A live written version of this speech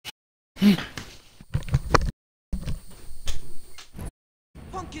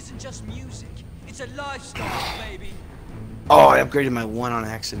Punk isn't just music, it's a lifestyle, baby. Oh, I upgraded my one on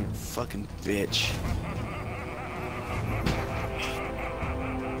accident. Fucking bitch.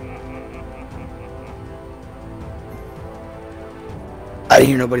 I didn't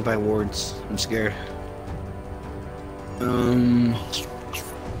hear nobody buy wards. I'm scared.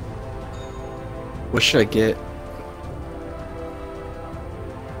 What should I get?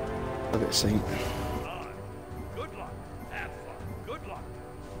 Look at Saint. Good luck. Have fun. Good luck.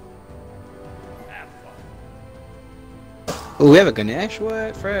 Have fun. Oh, we have a Ganesh?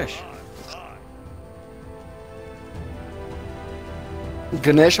 What? Fresh.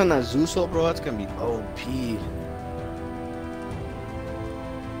 Ganesh on that Zuso, bro, that's gonna be OP.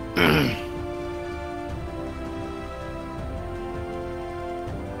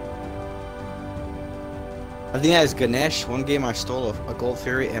 I think as Ganesh, one game I stole a Gold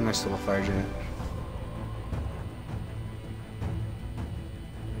Fury and I stole a Fire Giant.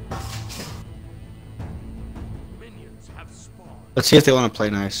 Minions have spawned. Let's see if they want to play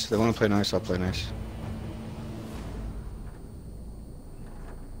nice. If they want to play nice, I'll play nice.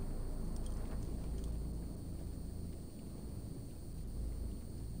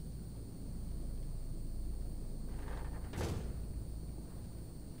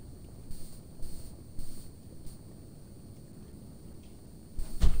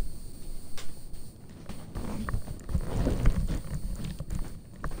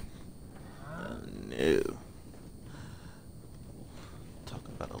 No. Talk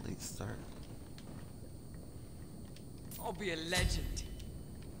about elite start. I'll be a legend.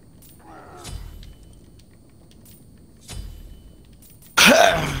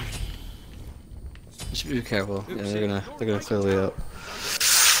 Just be careful. Yeah, they're gonna clearly up.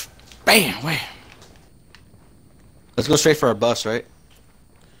 Bam! Wait. Let's go straight for our bus, right?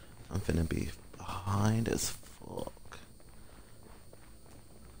 I'm finna be behind as fuck.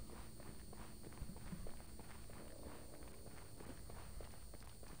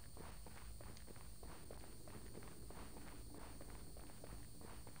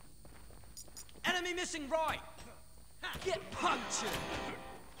 Enemy missing right. Get punctured.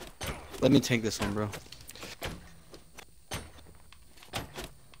 Let me take this one, bro.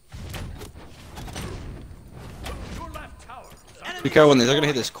 Your left tower. Be careful when they're gonna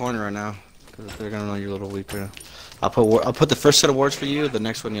hit this corner right now, because they're gonna know you're a little weak right now. I'll put the first set of wards for you. The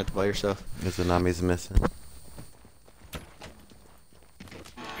next one you have to buy yourself. The tsunami's missing.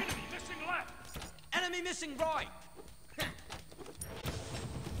 Enemy missing left. Enemy missing right.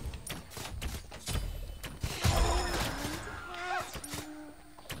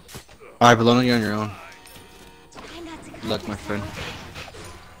 Alright, Bologna, you're on your own. Good luck, my friend.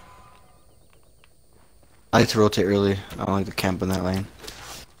 I like to rotate early. I don't like to camp in that lane.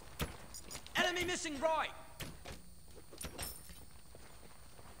 Enemy missing right.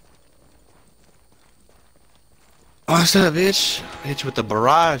 Oh, what's up, bitch? Hit you with the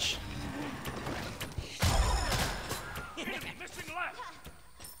barrage. Enemy missing left.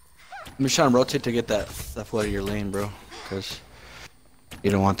 I'm just trying to rotate to get that foot out of your lane, bro. Because you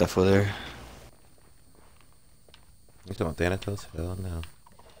don't want that foot there. You talking about Thanatos? Hell no.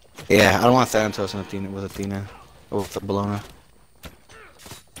 Yeah, I don't want Thanatos and Athena with Athena. Or with the Bologna.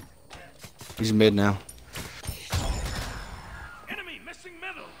 He's mid now. Enemy missing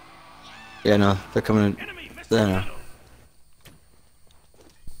middle. Yeah, no, they're coming in. Enemy missing There now.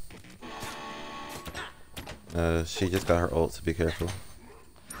 middle. She just got her ult, so be careful.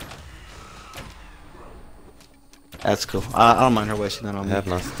 That's cool. I don't mind her wasting that on I me. have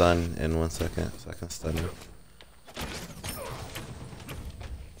no stun in 1 second, so I can stun her.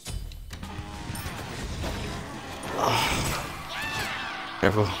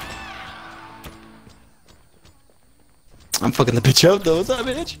 Careful. I'm fucking the bitch up though. What's up,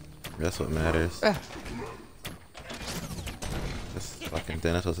 bitch? That's what matters. Ah. This fucking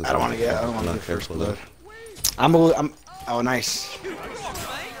Thanatos is I don't want to get. I don't want to not get first careful blood. I'm. Oh, nice.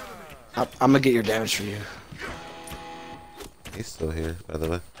 I'm gonna get your damage for you. He's still here, by the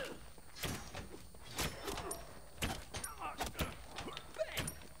way.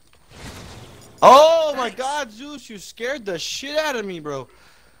 Oh my God, Zeus! You scared the shit out of me, bro.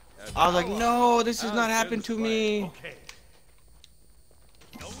 I was like, no, this has not happened to me. Okay.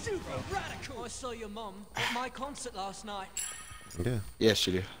 Super radical. I saw your mum at my concert last night. Yeah. Yes,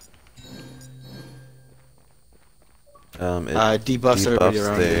 you do. It Debuffs everybody debuffs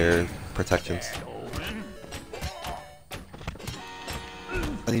around their protections.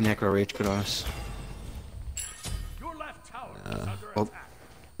 I think Necro Rage put on us. Your left tower is under Oh, attack.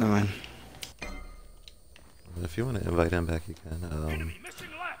 no man. If you want to invite him back, you can. Enemy missing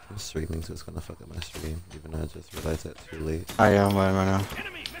left. streaming, so it's gonna fuck up my stream, even though I just realized that too late. I am right now.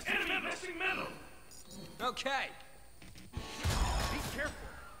 Enemy missing middle. Okay. Be careful.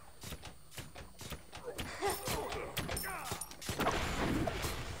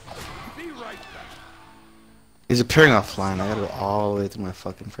 Be right back. He's appearing offline. I gotta go all the way through my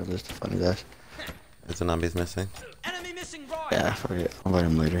fucking privilege to find his ass. Is the zombies missing? Enemy missing right. Yeah, fuck it. I'll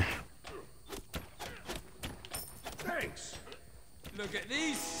invite him later. Thanks. Look at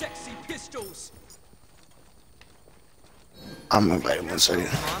these sexy pistols. I'm gonna invite him 1 second.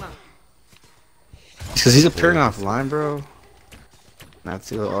 Mana. Because he's appearing offline, bro. And I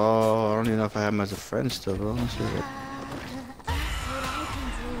feel, oh, I don't even know if I have him as a friend still, bro. Let's see what-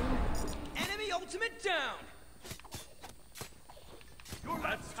 Enemy ultimate down. Your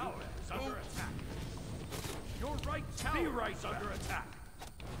left tower is under attack. Your right tower is under attack.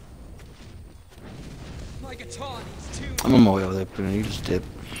 My guitar needs tuning. I'm on my way over there, but you just dip.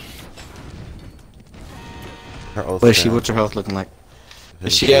 Her ult's Wait, down. what's her health looking like?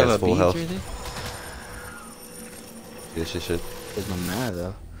 Does she She have has a full beat or health. anything? Yeah, she should. There's no mana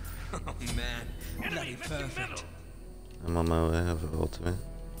though. Oh man, bloody Enemy missing middle. perfect. I'm on my way. I have an ultimate.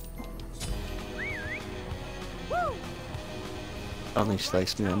 I don't think she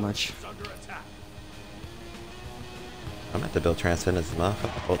likes me that much. Is under attack. I'm gonna have to build Transcendence.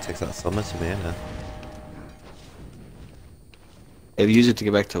 Motherfucker ult takes out so much mana. If you use it to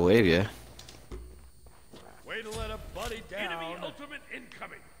get back to wave, yeah. Way to let a buddy down. Enemy ultimate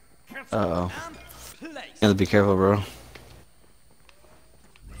incoming. Cancel. Uh oh. And place. You gotta be careful, bro.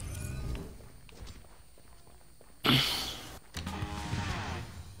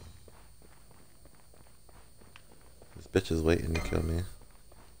 This bitch is waiting to kill me.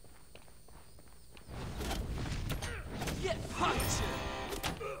 Get punched.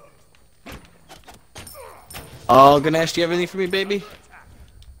 Oh, Ganesh, do you have anything for me, baby?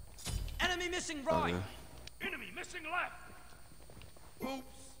 Enemy missing right. Enemy missing left. Oops.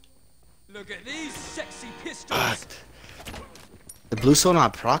 Look at these sexy pistols. The blue soul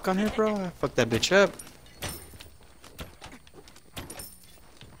not proc on here, bro? I fucked that bitch up.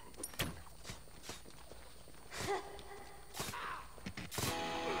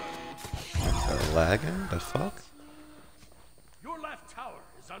 Is that lagging? The fuck? Your left tower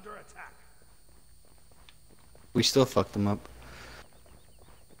is under attack. We still fucked them up.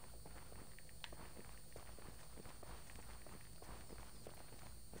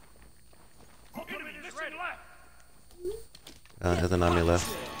 Enemy missing left. There's an army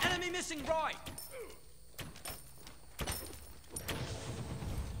left. Enemy missing right.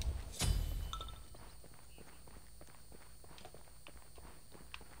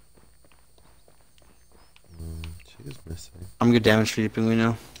 She is missing. I'm good damage for you,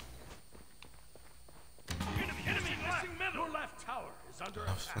 Penguino. Enemy missing middle. Your left tower is under I'm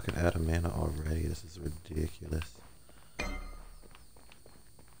attack. fucking out of mana already. This is ridiculous.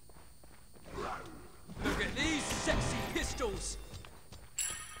 Look at these sexy pistols.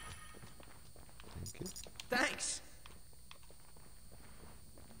 Thank you. Thanks.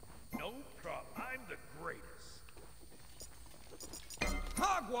 No problem. I'm the greatest.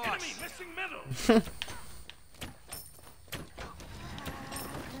 Hogwash. Enemy missing middle.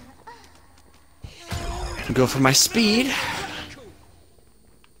 Go for my speed. Cool.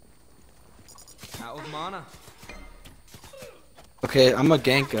 Out of mana. Okay, I'm gonna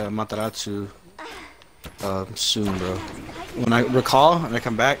gank Mataratsu soon, bro. When I recall and I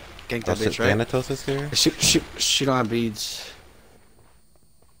come back, gank that bitch, right? Thanatos is here? She don't have beads.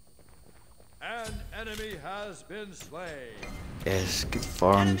 An enemy has been slain. Yes, good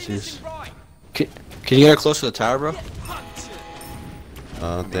farms, Enemy dudes. missing right. Can you get her close to the tower, bro? Get punched.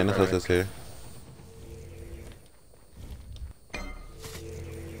 Thanatos is here.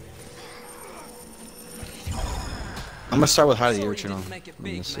 I'm gonna start with High the Sorry Urchin on. didn't make it Let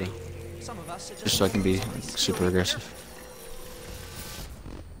me big, see. mate. Some of us are Just so I can be super aggressive.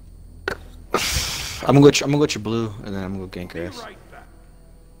 I'm gonna go with your blue, and then I'm gonna go gank her Be ass. right back.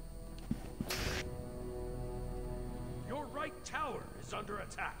 Your right tower is under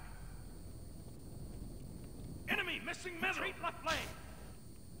attack. Enemy missing middle. Retreat left lane.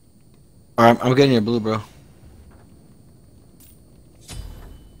 Alright, I'm getting your blue, bro.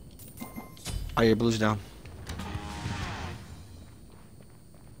 Oh, your blue's down.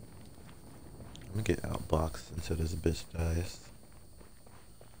 I'm gonna get outboxed until this bitch dies.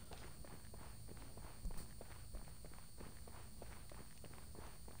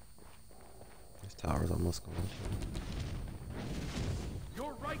 This tower's almost gone.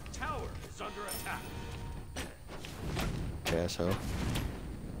 Your right tower is under attack. Okay, asshole.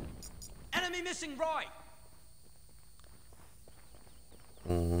 Enemy missing right.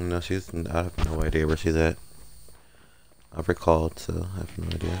 No she's. I have no idea where she's at. I've recalled, so I have no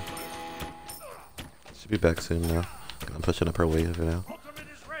idea. She'll be back soon now. I'm pushing up her wave now. Ultimate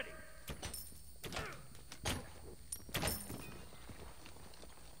is ready.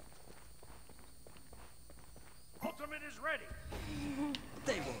 Ultimate is ready.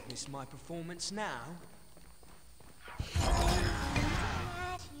 They won't miss my performance now.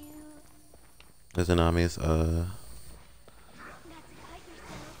 There's enemies.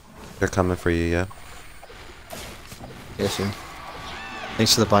 They're coming for you, yeah. Yes, sir.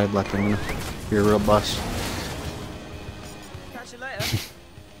 Thanks to the body block, Penguino. You're a real boss. Catch you later.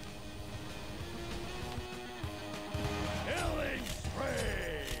 Killing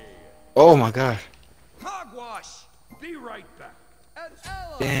spree. Oh my god. Hogwash! Be right back. An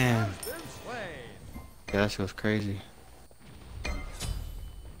ally Damn. has been slain. Yeah, that shit was crazy.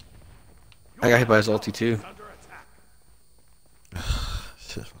 I got hit by his ulti too. Under attack.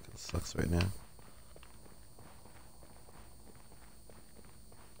 Shit fucking sucks right now.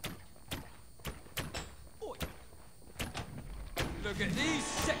 Oi. Look at these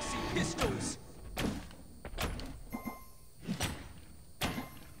sexy pistols.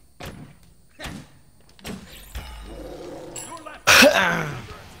 Your left tower is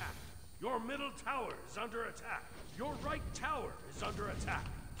under attack. Your middle tower is under attack. Your right tower is under attack.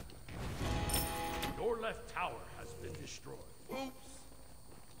 Your left tower has been destroyed. Oops.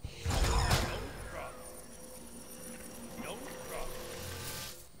 Don't drop. Don't drop.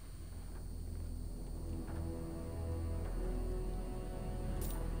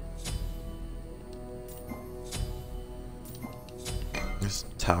 This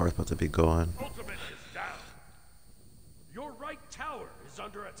tower's about to be going. Ultimate is down. Your right tower is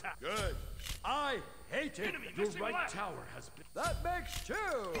under attack. Good. I hate it. Your right tower has been. That makes two.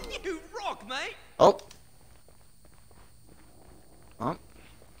 You rock, mate. Oh. Oh.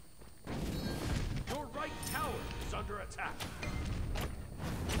 Your right tower is under attack.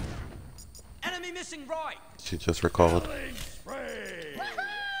 Enemy missing right. She just recalled. Killing spree.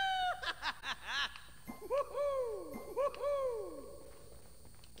 Woohoo! Woohoo!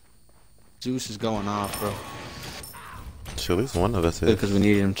 Zeus is going off, bro. Sure, at least one of us is. Because we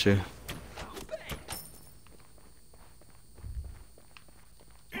need him to.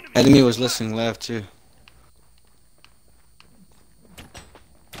 Enemy was listening left too.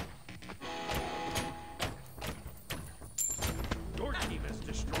 Your team has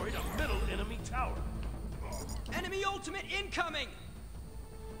destroyed a middle enemy tower. Enemy ultimate incoming.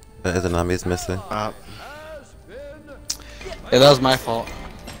 His enemy's missing. Has been. Yeah, that was my fault.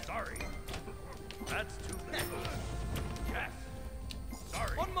 Sorry. That's too late. Yes.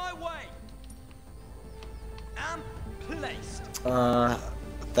 Sorry. On my way. Am placed.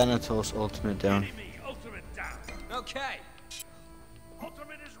 Thanatos ultimate down. Enemy ultimate down. Okay.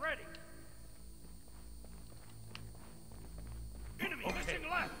 Ultimate is ready. Enemy missing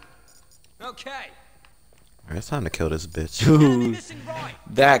left. Okay. Alright, it's time to kill this bitch. Enemy Dude, missing right.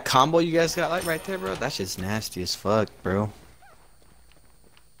 that combo you guys got like right there, bro. That shit's nasty as fuck, bro.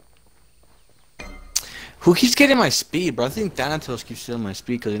 Who keeps getting my speed, bro? I think Thanatos keeps stealing my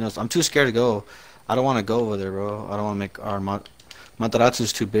speed because he knows I'm too scared to go. I don't want to go over there, bro. I don't want to make our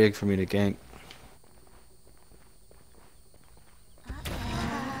Mataratsu's too big for me to gank.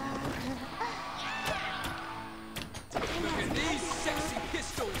 Look at these sexy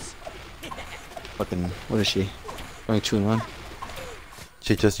pistols. Fucking, what is she? Only 2 and 1.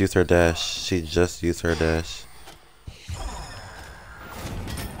 She just used her dash. She just used her dash.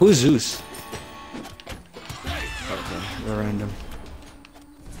 Who's Zeus? Okay, we're random.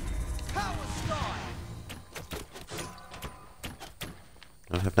 Power sky.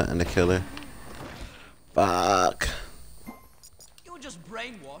 I don't have nothing to kill her. Fuck. You're just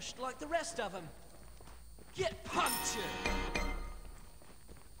brainwashed like the rest of them. Get punctured.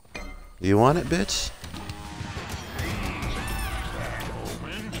 You want it, bitch?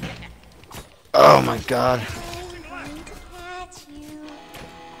 Oh my god.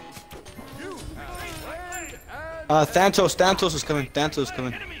 Thanatos is coming. Thanatos is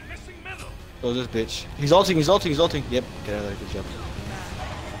coming. Enemy missing middle. Oh, this bitch. He's ulting. Yep, get out of there. Good job.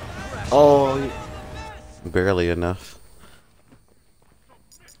 Oh, Barely enough.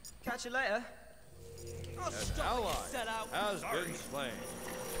 Catch you later. Oh, stop it, set out. Has been slain.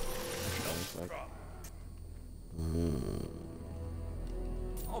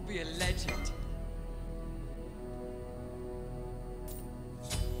 I'll be a legend.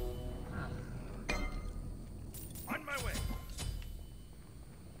 On my way.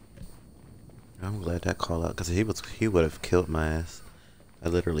 I'm glad that call out because he would have killed my ass. I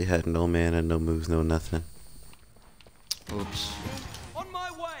literally had no mana, no moves, no nothing. oops. On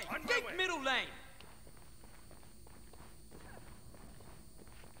my way. right. Get middle lane.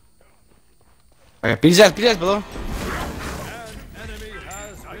 Alright, beat his ass below. An enemy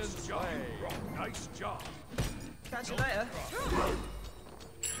has been slain. Nice job. Catch you later.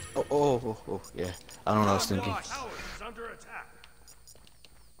 Oh, yeah. I don't know what I was thinking. Tower is under attack.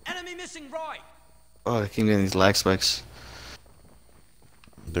 Enemy missing right. Oh, they keep getting these lag spikes.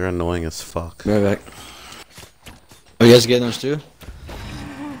 They're annoying as fuck. Be right back. Oh, you guys getting those too?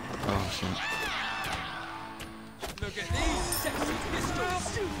 Oh, shit. Look at these sexy pistols.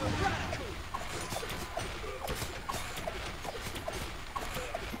 Super radical.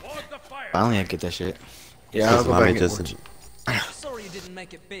 Hold the fire. Finally, I get that shit. Yeah, I'll Just go let back me and just- watch. Sorry you didn't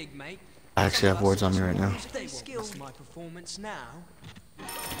make it big, mate. I actually have wards on me right now. They skills my performance now.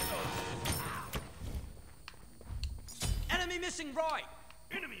 Enemy missing right.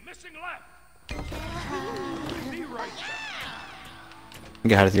 Enemy missing left. Be right back.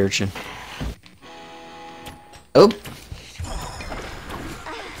 Get out of the urchin. Oh.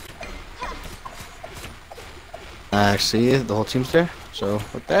 Actually, the whole team's there. So,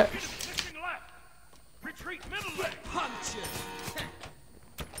 with that. Missing left. Retreat middle lane. Punch it.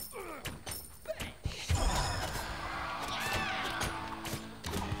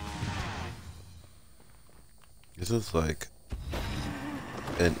 This is like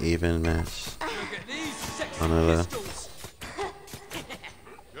an even match. Look at these sexy I know that. pistols.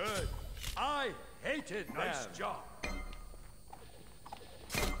 Good. I hated nice job.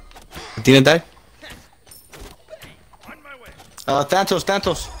 Dina died? On my way.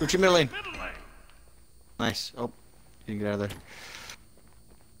 Thanatos, retreat middle lane. Middle lane. Nice. Oh, you can get out of there.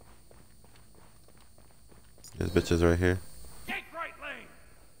 This bitch is right here. Take right lane.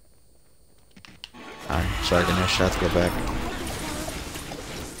 Alright, sorry, Ganesh, I have to get back.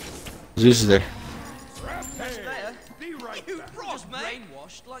 Zeus is there. Later. Be right You back. just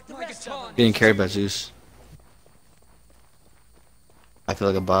brainwashed like the rest of them. Getting carried by Zeus. I feel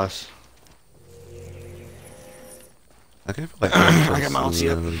like a boss. I can feel like I got my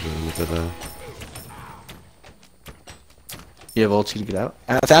ulti up. You have ulti to get out?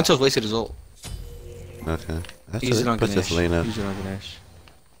 Thanatos wasted his ult. Okay. That's Use it on Put Ganesh. this lane up. Use it on Ganesh.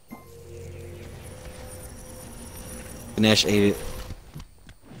 Ganesh ate it.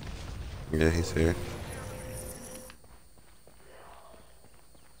 Yeah, he's here.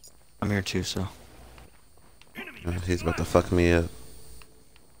 I'm here too, so. He's about to fuck me up.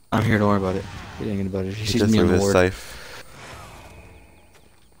 I'm here, don't worry about it. He ain't gonna about it. He He sees just me on threw the his ward. scythe.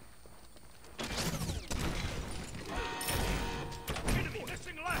 Enemy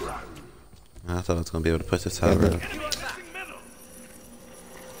missing left. I thought I was gonna be able to push this tower Yeah, up. Enemy missing middle.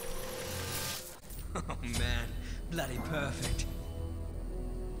 Oh man, bloody perfect.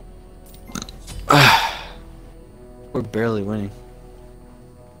 We're barely winning.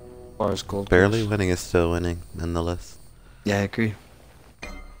 As far as gold Barely goes. winning is still winning, nonetheless. Yeah, I agree.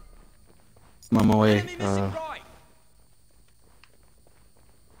 I'm on my way. Enemy missing right.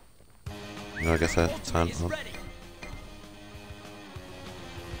 No, I guess that's time. Is Oh, ready.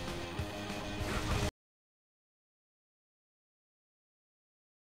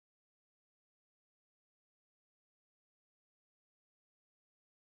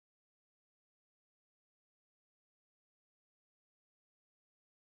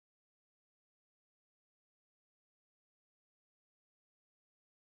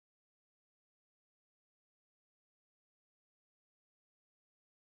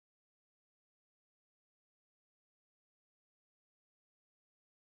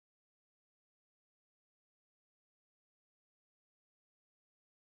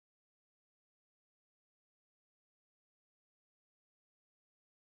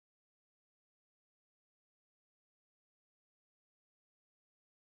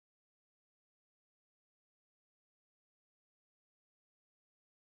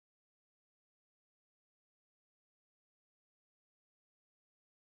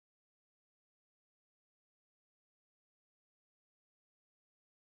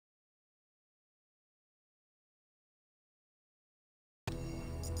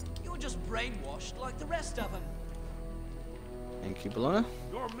 You're just brainwashed like the rest of them. Thank you, Bologna.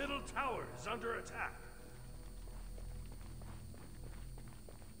 Your middle tower is under attack.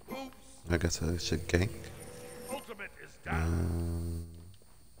 Oops. I guess I should gank. Ultimate is down.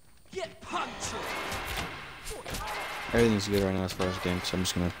 Get punched. Everything's good right now as far as games, so I'm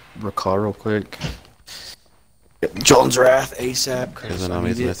just gonna recall real quick. Get Jones Wrath ASAP, Because because an I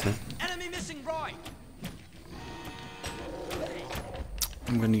enemy's need it. missing. Enemy missing right.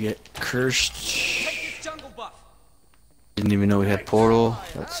 I'm gonna get cursed. Take this jungle buff. Didn't even know we had portal.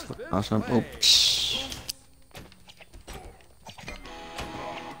 That's awesome. Oops.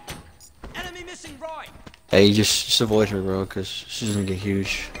 missing right. Hey, you just avoid her, bro, because she's gonna get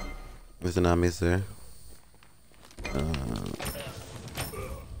huge. There's an enemies there.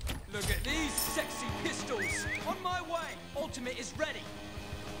 Look at these sexy pistols. On my way. Ultimate is ready.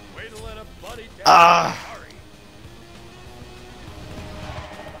 Way to let a buddy down. Ah! Sorry.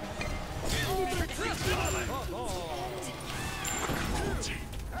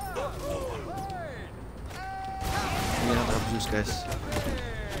 You know how to use guys.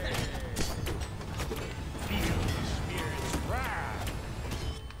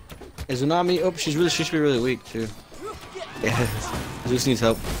 Is Unami? Oh, she should be really weak too. Yeah, Zeus needs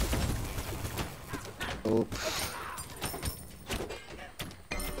help. Oh.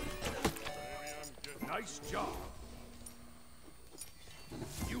 Nice job.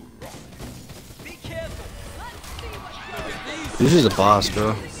 You rock. Be careful. Let's see what look at these. This is a boss,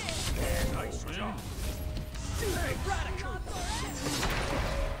 bro. Nice job.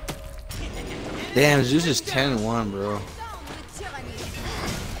 Damn, Zeus is 10-1, bro.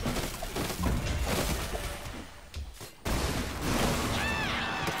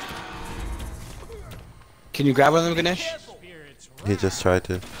 Can you grab one of them, Ganesh? He just tried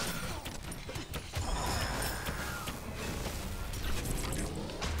to.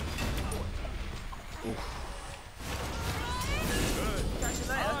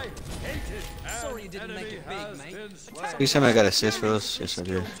 Sorry you didn't make it big, mate. Please tell me I got assist for those. Yes, I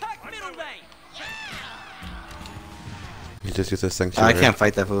did. Attack middle lane. He just used his I sanctuary. can't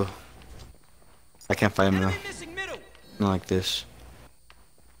fight that fool. I can't fight him though. Enemy missing middle. Not like this.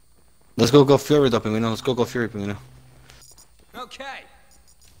 Let's go Fury though, Penguino. Let's go Fury, Penguino. Okay.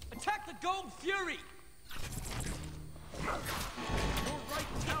 Attack the gold fury.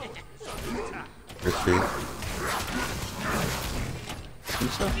 Retreat.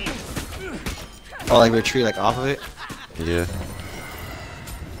 Think so? Oh, like retreat, like off of it? Yeah.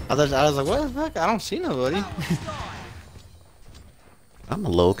 I was like, what the fuck? I don't see nobody. I'm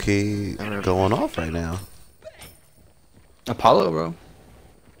low key going off right now. Apollo, bro.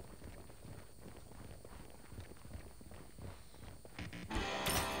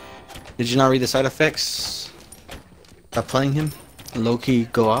 Did you not read the side effects? Stop playing him. Low key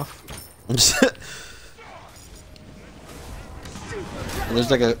go off.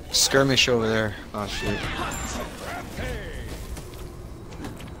 There's like a skirmish over there. Oh shit.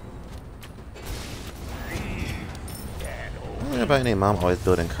 Everybody named Mom always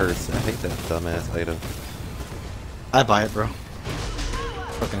building curse. I hate that dumbass item. I buy it, bro.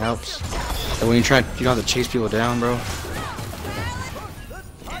 Fucking helps. And when you try, you don't have to chase people down, bro.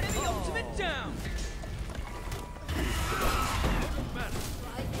 Enemy ultimate down.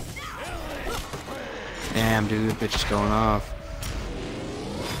 Damn, dude, bitch is going off.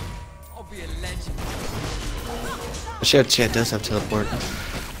 I'll be a legend. Shit does have teleport.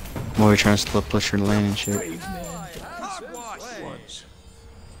 More we trying to slow push her lane and shit.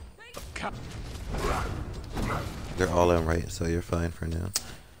 They're all in right, so you're fine for now.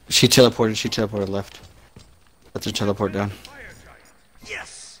 She teleported left. That's her teleport down.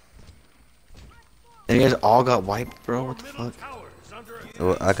 Yes. And you guys all got wiped, bro? What the fuck?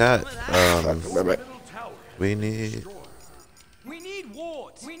 Well, I got, Middle tower. we need, We need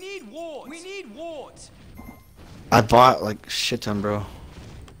wards. We need wards. We need wards. I bought like shit ton, bro.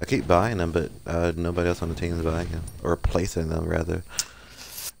 I keep buying them, but nobody else on the team is buying them. Or placing them, rather.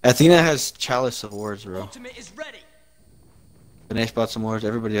 Athena has chalice of wards, bro. Ultimate is ready. Ganesh bought some wards.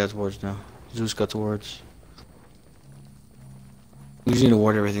 Everybody has wards now. Zeus got the wards. We just need to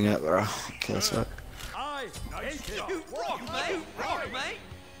ward everything up, bro. Okay, that's up. I nice job. You rock, mate. Rock, mate.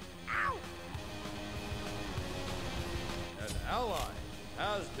 Ow. An ally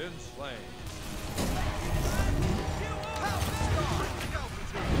has been slain.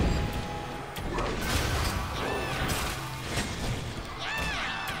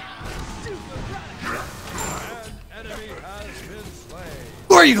 An enemy has been slain.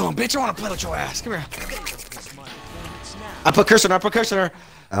 Where are you going, bitch? I want to play with your ass. Come here. I put curse on her.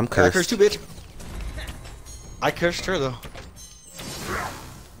 I'm I cursed. cursed too, bitch. I cursed her though.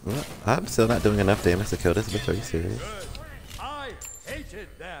 Well, I'm still not doing enough damage to kill this bitch. Are you serious? Good. I hated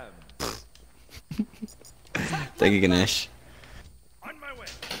them. Thank you, Ganesh. On my way.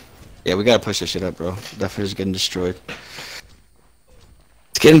 Yeah, we gotta push this shit up, bro. That is getting destroyed.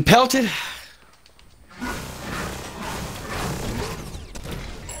 It's getting pelted.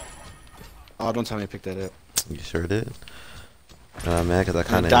 Oh, don't tell me I picked that up. You sure did. Man, because I I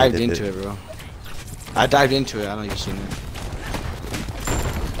kind of dived into it, bro. I dived into it. I don't know if you've seen it.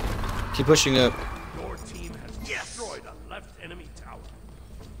 Keep pushing up. Your team has destroyed a left enemy tower.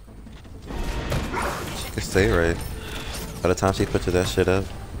 She could stay right. By the time she puts that shit up.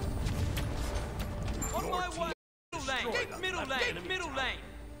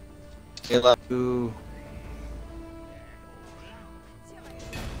 They left. Ooh.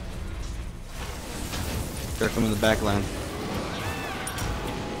 They're coming in the back line.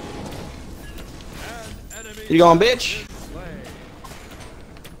 You going, bitch?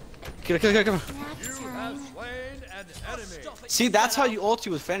 Kill her, come on. See, that's how you ulti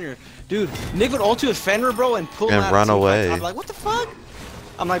with Fenrir. Dude, Nick would ulti with Fenrir, bro, and pull him And out run of away. I'm like, what the fuck?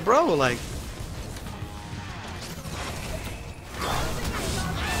 I'm like, bro, like...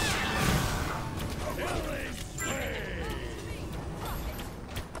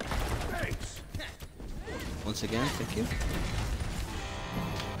 Once again, thank you.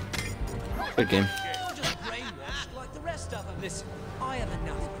 Good game. You're just brainwashed like the rest of them. Listen, I have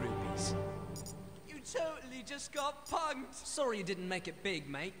enough groupies. You totally just got punked. Sorry you didn't make it big,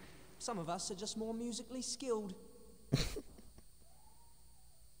 mate. Some of us are just more musically skilled.